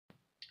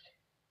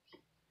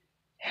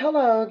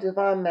Hello,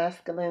 divine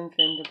masculines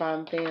and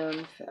divine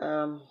femmes.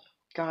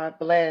 God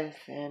bless,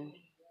 and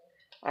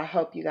I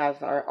hope you guys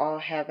are all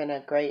having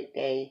a great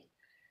day.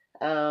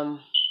 Um,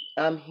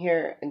 I'm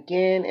here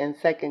again in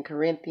Second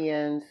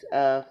Corinthians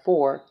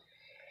 4,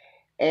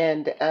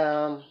 and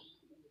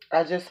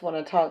I just want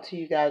to talk to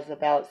you guys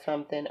about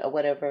something or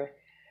whatever.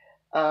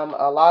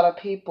 A lot of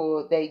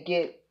people they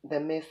get the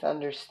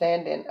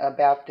misunderstanding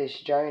about this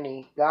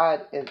journey.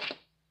 God is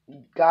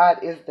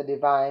the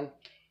divine.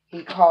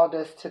 He called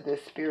us to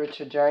this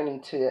spiritual journey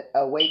to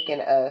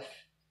awaken us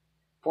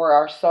for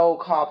our soul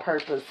called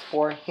purpose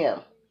for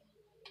Him.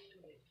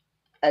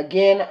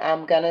 Again,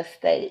 I'm going to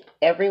state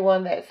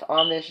everyone that's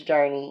on this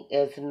journey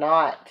is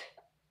not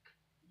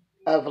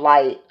of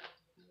light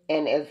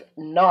and is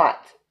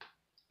not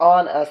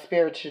on a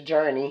spiritual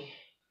journey.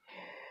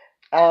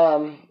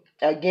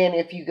 Again,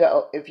 if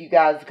you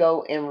guys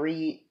go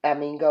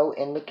and go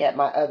and look at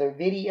my other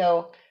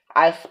video,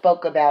 I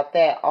spoke about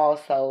that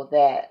also,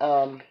 that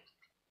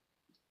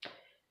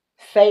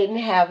Satan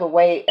have a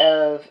way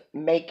of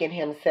making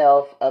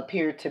himself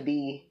appear to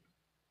be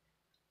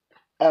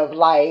of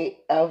light,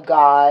 of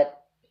God,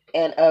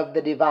 and of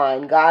the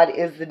divine. God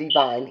is the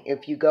divine.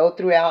 If you go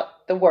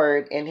throughout the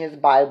word in his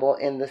Bible,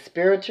 in the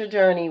spiritual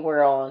journey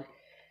we're on,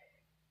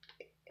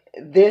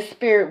 this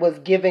spirit was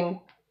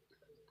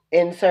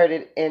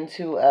inserted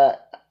into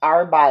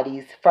our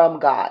bodies from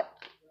God,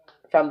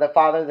 from the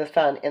Father, the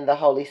Son, and the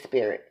Holy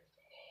Spirit.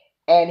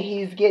 And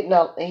he's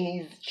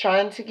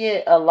trying to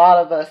get a lot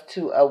of us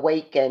to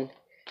awaken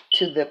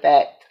to the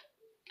fact,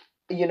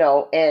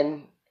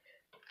 and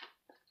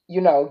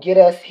get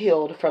us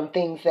healed from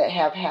things that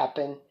have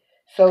happened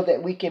so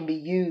that we can be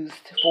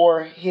used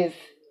for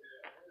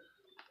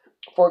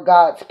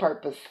God's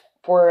purpose,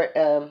 for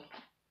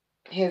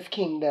his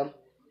kingdom,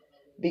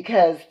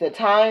 because the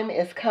time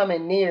is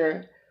coming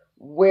near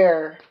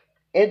where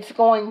it's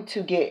going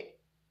to get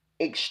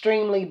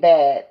extremely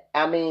bad.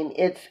 I mean,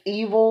 it's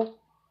evil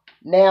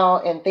now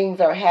and things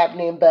are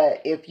happening,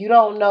 but if you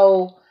don't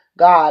know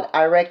God,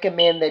 I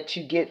recommend that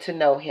you get to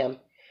know him.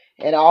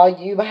 And all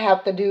you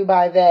have to do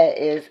by that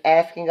is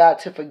asking God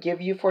to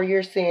forgive you for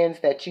your sins,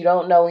 that you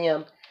don't know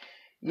him.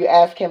 You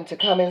ask him to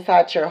come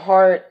inside your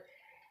heart,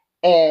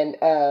 and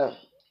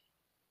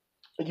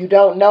you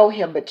don't know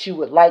him, but you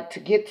would like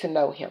to get to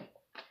know him.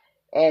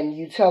 And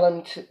you tell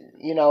him to,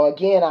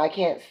 again, I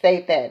can't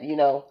state that,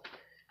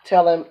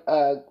 tell him,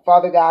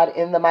 Father God,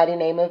 in the mighty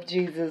name of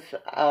Jesus,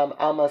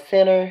 I'm a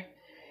sinner.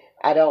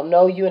 I don't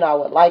know you, and I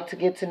would like to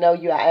get to know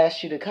you. I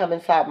ask you to come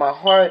inside my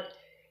heart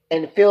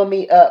and fill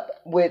me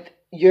up with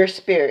your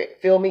spirit.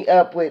 Fill me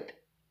up with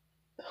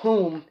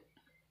whom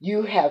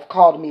you have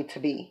called me to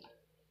be.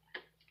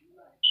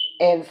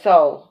 And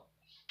so,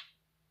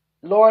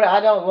 Lord,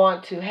 I don't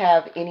want to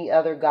have any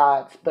other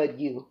gods but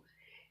you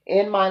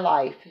in my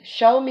life.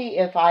 Show me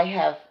if I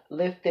have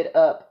lifted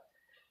up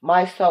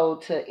my soul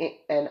to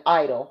an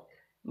idol,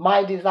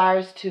 my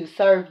desires to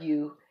serve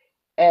you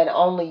and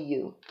only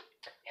you.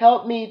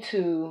 Help me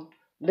to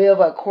live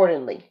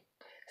accordingly.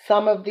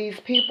 Some of these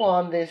people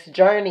on this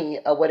journey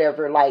or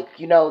whatever,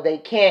 they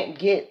can't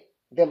get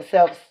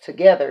themselves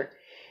together,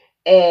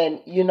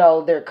 and,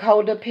 they're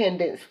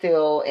codependent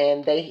still,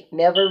 and they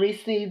never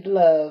received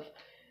love,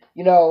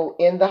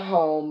 in the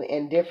home,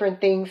 and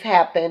different things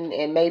happen,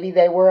 and maybe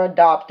they were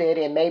adopted,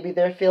 and maybe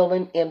they're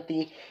feeling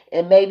empty,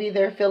 and maybe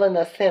they're feeling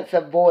a sense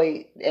of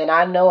void, and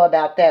I know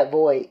about that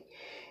void.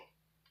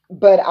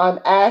 But I'm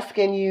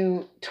asking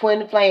you,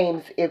 twin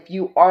flames, if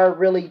you are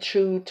really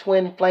true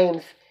twin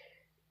flames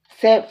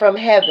sent from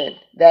heaven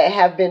that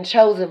have been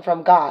chosen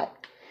from God.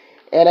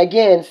 And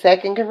again,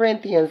 Second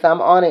Corinthians,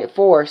 I'm on it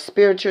for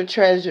spiritual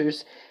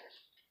treasures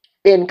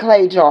in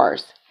clay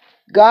jars.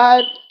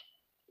 God,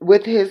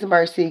 with his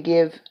mercy,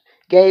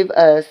 gave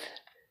us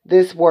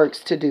this works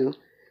to do.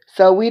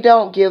 So we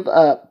don't give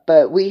up,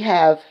 but we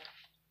have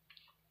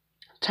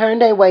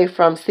turned away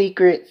from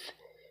secrets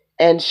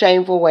and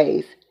shameful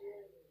ways.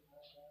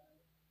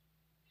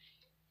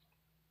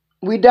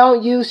 We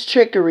don't use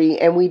trickery,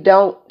 and we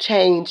don't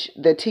change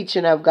the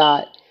teaching of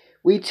God.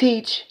 We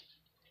teach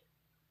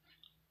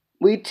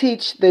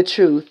the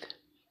truth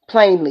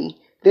plainly.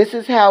 This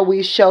is how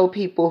we show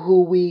people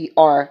who we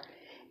are,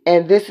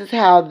 and this is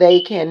how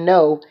they can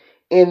know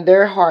in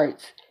their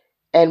hearts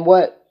and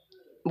what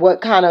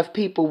kind of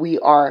people we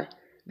are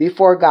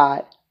before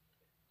God.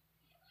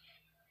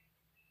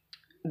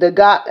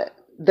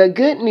 The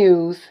good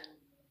news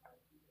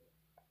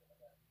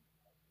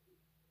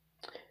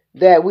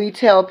that we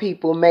tell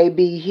people may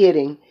be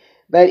hitting,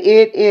 but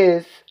it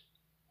is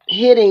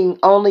hitting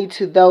only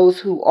to those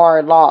who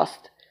are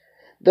lost.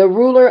 The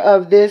ruler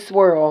of this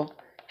world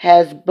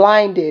has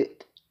blinded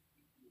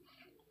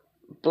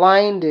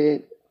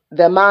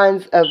the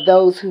minds of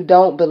those who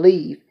don't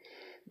believe.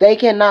 They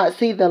cannot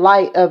see the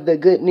light of the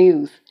good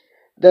news.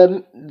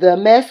 The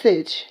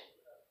message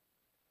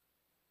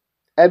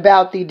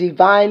about the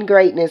divine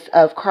greatness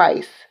of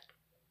Christ.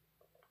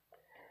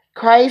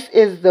 Christ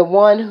is the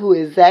one who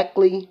is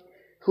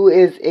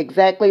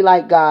exactly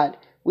like God.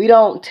 We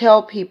don't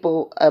tell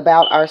people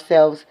about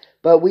ourselves,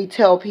 but we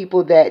tell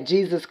people that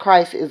Jesus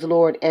Christ is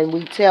Lord, and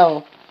we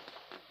tell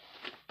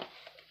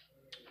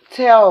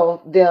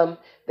them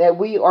that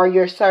we are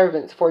your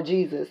servants for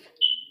Jesus.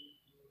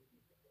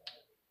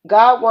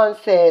 God once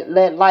said,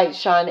 "Let light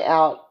shine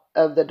out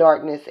of the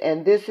darkness,"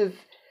 and this is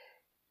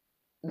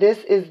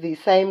the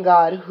same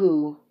God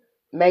who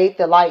made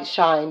the light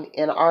shine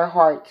in our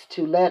hearts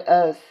to let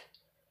us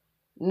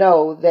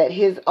know that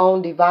his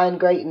own divine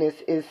greatness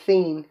is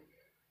seen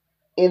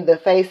in the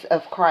face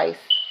of Christ.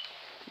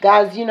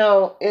 Guys,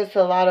 it's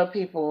a lot of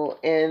people,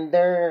 and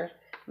they're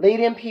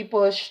leading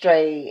people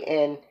astray,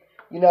 and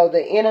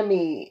the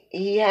enemy,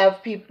 he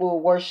have people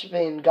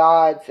worshiping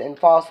gods and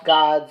false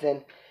gods,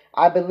 and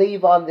I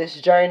believe on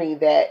this journey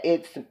that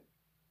it's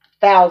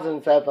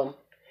thousands of them.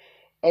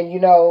 And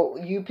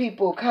you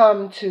people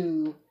come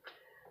to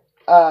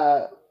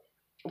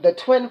the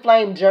twin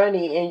flame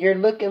journey, and you're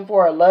looking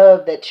for a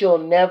love that you'll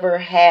never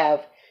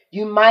have.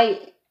 You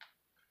might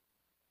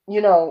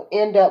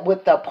end up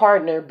with a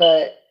partner,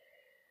 but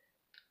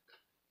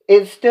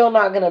it's still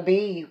not going to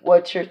be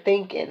what you're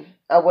thinking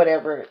or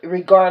whatever,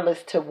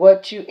 regardless to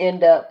what you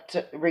end up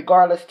to,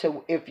 regardless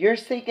to if you're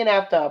seeking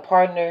after a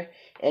partner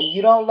and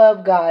you don't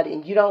love God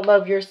and you don't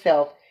love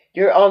yourself,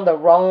 you're on the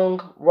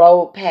wrong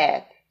road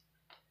path.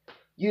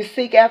 You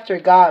seek after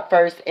God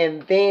first,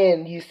 and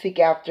then you seek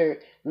after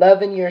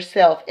loving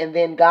yourself, and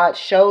then God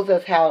shows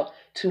us how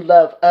to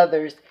love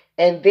others,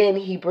 and then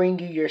he bring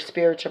you your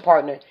spiritual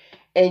partner.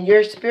 And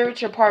your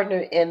spiritual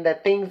partner and the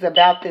things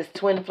about this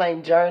twin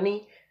flame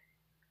journey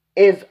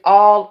is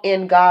all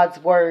in God's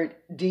word.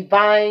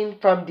 Divine,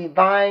 from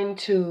divine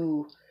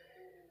to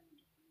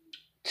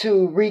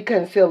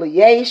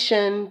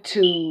reconciliation,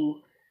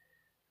 to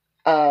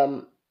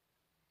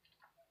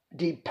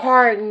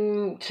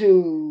departing,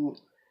 to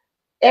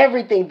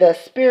everything, the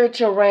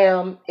spiritual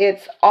realm,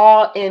 it's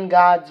all in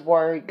God's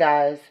word,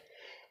 guys.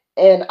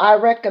 And I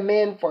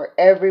recommend for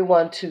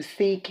everyone to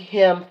seek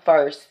him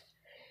first.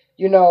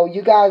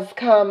 You guys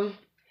come,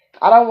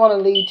 I don't want to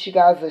lead you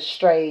guys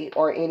astray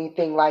or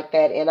anything like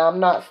that. And I'm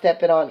not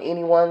stepping on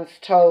anyone's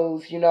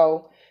toes.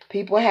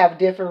 People have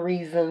different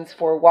reasons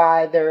for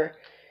why they're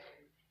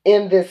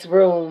in this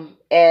room.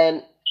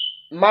 And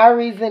my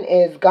reason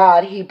is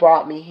God, he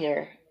brought me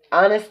here.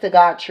 Honest to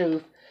God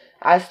truth.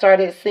 I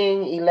started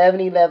seeing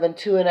 11:11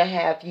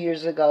 2.5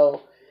 years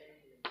ago.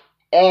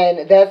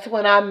 And that's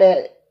when I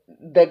met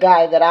the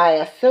guy that I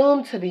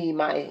assumed to be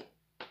my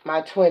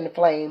twin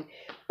flame.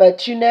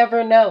 But you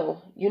never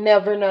know. You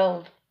never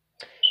know.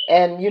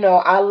 And,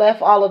 I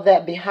left all of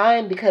that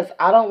behind because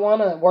I don't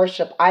want to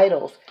worship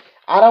idols.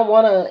 I don't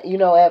want to,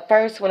 at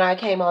first when I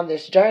came on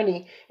this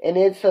journey, and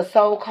it's a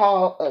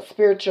so-called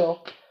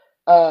spiritual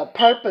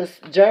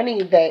purpose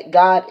journey that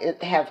God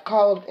have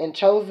called and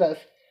chose us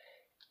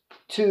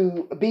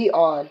to be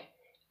on.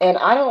 And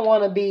I don't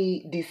want to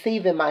be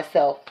deceiving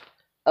myself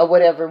or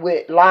whatever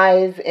with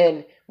lies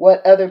and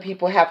what other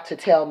people have to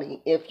tell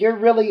me. If you're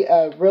really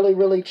a really,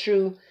 really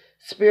true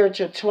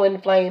spiritual twin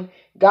flame,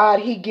 God,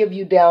 he give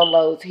you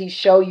downloads. He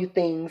show you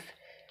things,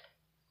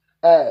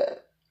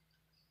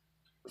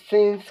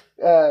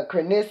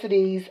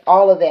 synchronicities,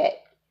 all of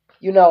that.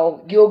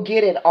 You'll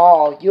get it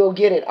all. You'll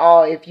get it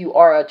all if you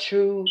are a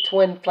true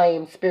twin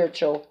flame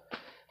spiritual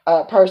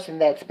person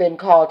that's been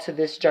called to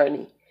this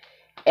journey.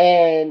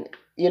 And,